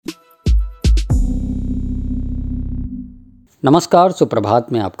नमस्कार,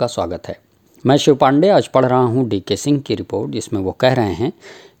 सुप्रभात में आपका स्वागत है। मैं शिव पांडे आज पढ़ रहा हूँ DK सिंह की रिपोर्ट, जिसमें वो कह रहे हैं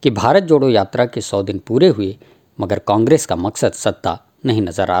कि भारत जोड़ो यात्रा के 100 दिन पूरे हुए, मगर कांग्रेस का मकसद सत्ता नहीं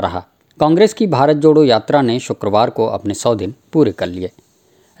नजर आ रहा। कांग्रेस की भारत जोड़ो यात्रा ने शुक्रवार को अपने 100 दिन पूरे कर लिए।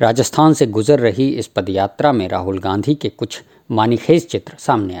 राजस्थान से गुजर रही इस पदयात्रा में राहुल गांधी के कुछ मानीखेज चित्र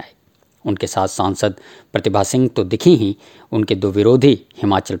सामने आए। उनके साथ सांसद प्रतिभा सिंह तो दिखी ही, उनके दो विरोधी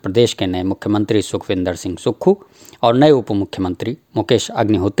हिमाचल प्रदेश के नए मुख्यमंत्री सुखविंदर सिंह सुक्खू और नए उप मुख्यमंत्री मुकेश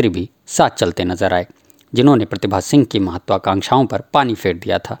अग्निहोत्री भी साथ चलते नजर आए, जिन्होंने प्रतिभा सिंह की महत्वाकांक्षाओं पर पानी फेर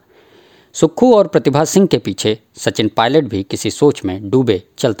दिया था। सुक्खू और प्रतिभा सिंह के पीछे सचिन पायलट भी किसी सोच में डूबे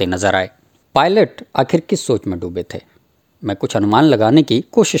चलते नजर आए। पायलट आखिर किस सोच में डूबे थे? मैं कुछ अनुमान लगाने की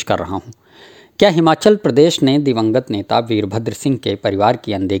कोशिश कर रहा हूँ। क्या हिमाचल प्रदेश ने दिवंगत नेता वीरभद्र सिंह के परिवार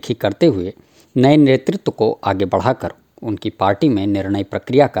की अनदेखी करते हुए नए नेतृत्व को आगे बढ़ाकर उनकी पार्टी में निर्णय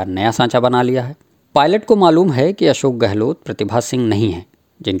प्रक्रिया का नया सांचा बना लिया है? पायलट को मालूम है कि अशोक गहलोत प्रतिभा सिंह नहीं हैं,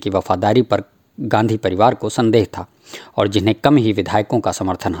 जिनकी वफादारी पर गांधी परिवार को संदेह था और जिन्हें कम ही विधायकों का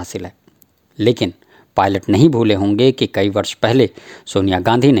समर्थन हासिल है। लेकिन पायलट नहीं भूले होंगे कि कई वर्ष पहले सोनिया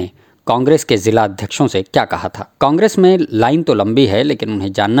गांधी ने कांग्रेस के जिला अध्यक्षों से क्या कहा था। कांग्रेस में लाइन तो लंबी है, लेकिन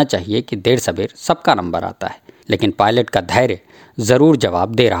उन्हें जानना चाहिए कि देर सवेर सबका नंबर आता है। लेकिन पायलट का धैर्य जरूर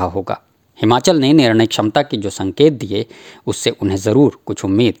जवाब दे रहा होगा। हिमाचल ने निर्णय क्षमता की जो संकेत दिए, उससे उन्हें जरूर कुछ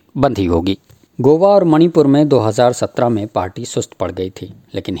उम्मीद बंधी होगी। गोवा और मणिपुर में 2017 में पार्टी सुस्त पड़ गई थी,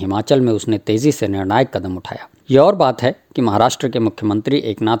 लेकिन हिमाचल में उसने तेजी से निर्णायक कदम उठाया। ये और बात है कि महाराष्ट्र के मुख्यमंत्री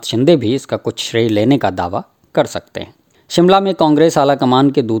एकनाथ शिंदे भी इसका कुछ श्रेय लेने का दावा कर सकते हैं। शिमला में कांग्रेस आलाकमान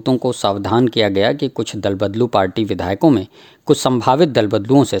के दूतों को सावधान किया गया कि कुछ दलबदलू पार्टी विधायकों में कुछ संभावित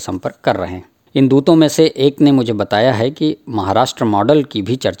दलबदलुओं से संपर्क कर रहे हैं। इन दूतों में से एक ने मुझे बताया है कि महाराष्ट्र मॉडल की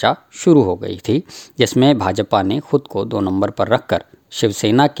भी चर्चा शुरू हो गई थी, जिसमें भाजपा ने खुद को 2 नंबर पर रखकर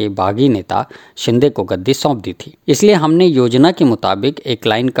शिवसेना के बागी नेता शिंदे को गद्दी सौंप दी थी। इसलिए हमने योजना के मुताबिक एक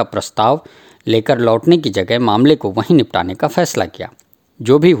लाइन का प्रस्ताव लेकर लौटने की जगह मामले को वहीं निपटाने का फैसला किया।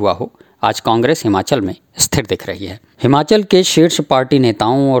 जो भी हुआ हो, आज कांग्रेस हिमाचल में स्थिर दिख रही है। हिमाचल के शीर्ष पार्टी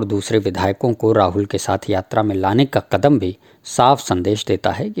नेताओं और दूसरे विधायकों को राहुल के साथ यात्रा में लाने का कदम भी साफ संदेश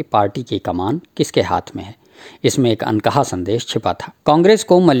देता है कि पार्टी की कमान किसके हाथ में है। इसमें एक अनकहा संदेश छिपा था। कांग्रेस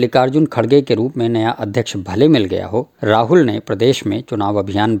को मल्लिकार्जुन खड़गे के रूप में नया अध्यक्ष भले मिल गया हो, राहुल ने प्रदेश में चुनाव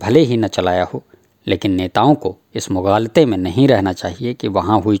अभियान भले ही न चलाया हो, लेकिन नेताओं को इस मुगालते में नहीं रहना चाहिए कि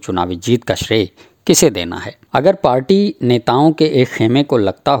वहां हुई चुनावी जीत का श्रेय किसे देना है। अगर पार्टी नेताओं के एक खेमे को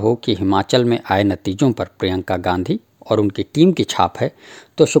लगता हो कि हिमाचल में आए नतीजों पर प्रियंका गांधी और उनकी टीम की छाप है,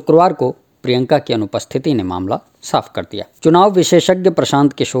 तो शुक्रवार को प्रियंका की अनुपस्थिति ने मामला साफ कर दिया। चुनाव विशेषज्ञ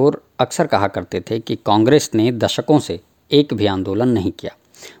प्रशांत किशोर अक्सर कहा करते थे कि कांग्रेस ने दशकों से एक भी आंदोलन नहीं किया।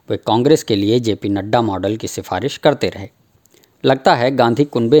 वे कांग्रेस के लिए JP नड्डा मॉडल की सिफारिश करते रहे। लगता है गांधी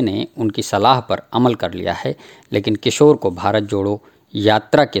कुनबे ने उनकी सलाह पर अमल कर लिया है, लेकिन किशोर को भारत जोड़ो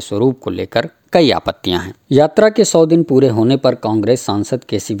यात्रा के स्वरूप को लेकर कई आपत्तियां हैं। यात्रा के 100 दिन पूरे होने पर कांग्रेस सांसद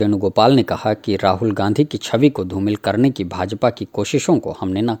KC वेणुगोपाल ने कहा कि राहुल गांधी की छवि को धूमिल करने की भाजपा की कोशिशों को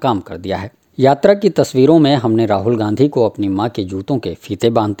हमने नाकाम कर दिया है। यात्रा की तस्वीरों में हमने राहुल गांधी को अपनी मां के जूतों के फीते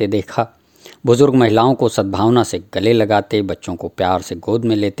बांधते देखा, बुजुर्ग महिलाओं को सद्भावना से गले लगाते, बच्चों को प्यार से गोद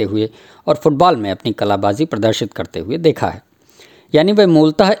में लेते हुए और फुटबॉल में अपनी कलाबाजी प्रदर्शित करते हुए देखा है। यानी वे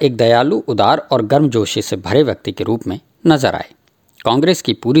मूलतः एक दयालु, उदार और गर्मजोशी से भरे व्यक्ति के रूप में नजर आए। कांग्रेस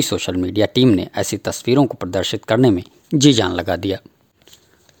की पूरी सोशल मीडिया टीम ने ऐसी तस्वीरों को प्रदर्शित करने में जी जान लगा दिया।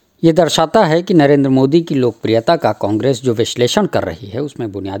 ये दर्शाता है कि नरेंद्र मोदी की लोकप्रियता का कांग्रेस जो विश्लेषण कर रही है,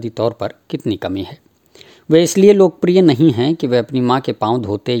 उसमें बुनियादी तौर पर कितनी कमी है। वे इसलिए लोकप्रिय नहीं हैं कि वे अपनी मां के पांव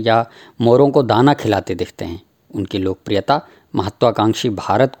धोते या मोरों को दाना खिलाते दिखते हैं। उनकी लोकप्रियता महत्वाकांक्षी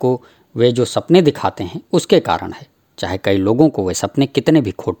भारत को वे जो सपने दिखाते हैं उसके कारण है, चाहे कई लोगों को वे सपने कितने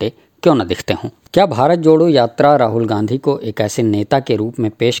भी खोटे क्यों न दिखते हों। क्या भारत जोड़ो यात्रा राहुल गांधी को एक ऐसे नेता के रूप में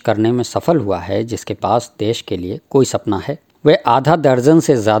पेश करने में सफल हुआ है जिसके पास देश के लिए कोई सपना है? वे आधा दर्जन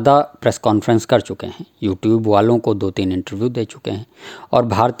से ज़्यादा प्रेस कॉन्फ्रेंस कर चुके हैं, यूट्यूब वालों को 2-3 इंटरव्यू दे चुके हैं और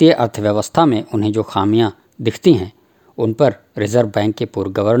भारतीय अर्थव्यवस्था में उन्हें जो खामियां दिखती हैं उन पर रिजर्व बैंक के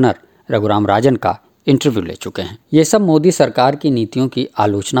पूर्व गवर्नर रघुराम राजन का इंटरव्यू ले चुके हैं। ये सब मोदी सरकार की नीतियों की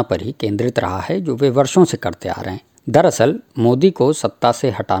आलोचना पर ही केंद्रित रहा है, जो वे वर्षों से करते आ रहे हैं। दरअसल मोदी को सत्ता से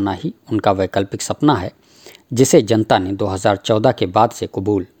हटाना ही उनका वैकल्पिक सपना है, जिसे जनता ने 2014 के बाद से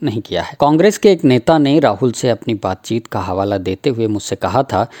कबूल नहीं किया है। कांग्रेस के एक नेता ने राहुल से अपनी बातचीत का हवाला देते हुए मुझसे कहा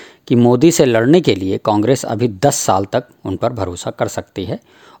था कि मोदी से लड़ने के लिए कांग्रेस अभी 10 साल तक उन पर भरोसा कर सकती है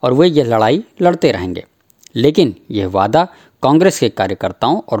और वे ये लड़ाई लड़ते रहेंगे। लेकिन यह वादा कांग्रेस के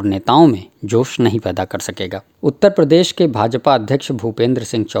कार्यकर्ताओं और नेताओं में जोश नहीं पैदा कर सकेगा। उत्तर प्रदेश के भाजपा अध्यक्ष भूपेंद्र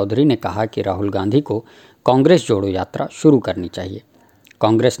सिंह चौधरी ने कहा कि राहुल गांधी को कांग्रेस जोड़ो यात्रा शुरू करनी चाहिए।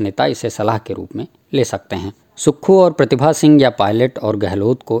 कांग्रेस नेता इसे सलाह के रूप में ले सकते हैं। सुक्खू और प्रतिभा सिंह या पायलट और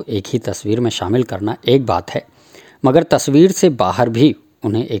गहलोत को एक ही तस्वीर में शामिल करना एक बात है, मगर तस्वीर से बाहर भी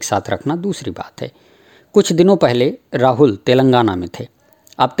उन्हें एक साथ रखना दूसरी बात है। कुछ दिनों पहले राहुल तेलंगाना में थे।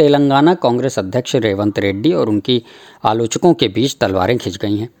 अब तेलंगाना कांग्रेस अध्यक्ष रेवंत रेड्डी और उनकी आलोचकों के बीच तलवारें खिंच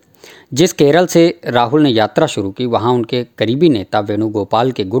गई हैं। जिस केरल से राहुल ने यात्रा शुरू की, वहां उनके करीबी नेता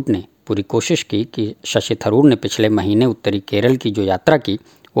वेणुगोपाल के गुट ने पूरी कोशिश की कि शशि थरूर ने पिछले महीने उत्तरी केरल की जो यात्रा की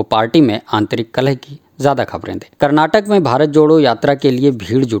वो पार्टी में आंतरिक कलह की ज़्यादा खबरें दें। कर्नाटक में भारत जोड़ो यात्रा के लिए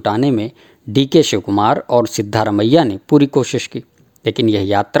भीड़ जुटाने में DK शिवकुमार और सिद्धारमैया ने पूरी कोशिश की, लेकिन यह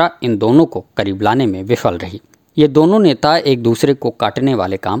यात्रा इन दोनों को करीब लाने में विफल रही। ये दोनों नेता एक दूसरे को काटने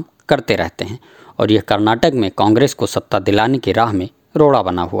वाले काम करते रहते हैं और यह कर्नाटक में कांग्रेस को सत्ता दिलाने की राह में रोड़ा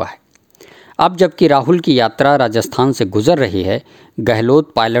बना हुआ है। अब जबकि राहुल की यात्रा राजस्थान से गुजर रही है,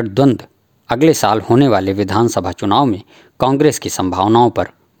 गहलोत पायलट द्वंद्व अगले साल होने वाले विधानसभा चुनाव में कांग्रेस की संभावनाओं पर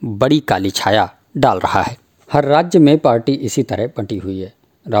बड़ी काली छाया डाल रहा है। हर राज्य में पार्टी इसी तरह बंटी हुई है।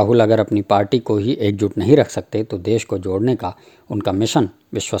 राहुल अगर अपनी पार्टी को ही एकजुट नहीं रख सकते तो देश को जोड़ने का उनका मिशन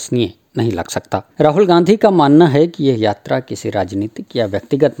विश्वसनीय नहीं लग सकता। राहुल गांधी का मानना है कि यह यात्रा किसी राजनीतिक या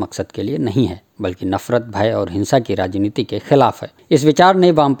व्यक्तिगत मकसद के लिए नहीं है, बल्कि नफरत, भय और हिंसा की राजनीति के खिलाफ है। इस विचार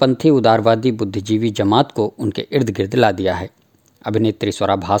ने वामपंथी उदारवादी बुद्धिजीवी जमात को उनके इर्द गिर्द ला दिया है। अभिनेत्री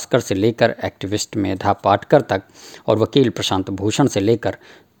स्वरा भास्कर से लेकर एक्टिविस्ट मेधा पाटकर तक और वकील प्रशांत भूषण से लेकर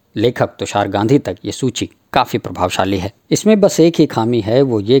लेखक तुषार गांधी तक ये सूची काफ़ी प्रभावशाली है। इसमें बस एक ही खामी है,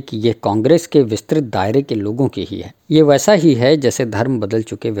 वो ये कि ये कांग्रेस के विस्तृत दायरे के लोगों की ही है। ये वैसा ही है जैसे धर्म बदल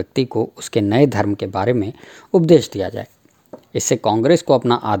चुके व्यक्ति को उसके नए धर्म के बारे में उपदेश दिया जाए। इससे कांग्रेस को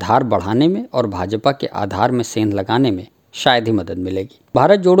अपना आधार बढ़ाने में और भाजपा के आधार में सेंध लगाने में शायद ही मदद मिलेगी।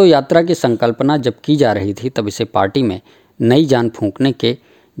 भारत जोड़ो यात्रा की संकल्पना जब की जा रही थी, तब इसे पार्टी में नई जान फूंकने के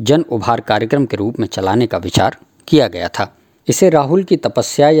जन उभार कार्यक्रम के रूप में चलाने का विचार किया गया था। इसे राहुल की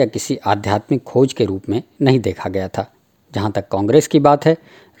तपस्या या किसी आध्यात्मिक खोज के रूप में नहीं देखा गया था। जहां तक कांग्रेस की बात है,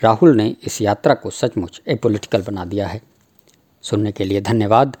 राहुल ने इस यात्रा को सचमुच एपॉलिटिकल बना दिया है। सुनने के लिए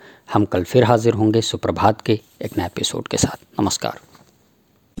धन्यवाद। हम कल फिर हाजिर होंगे सुप्रभात के एक नए एपिसोड के साथ। नमस्कार।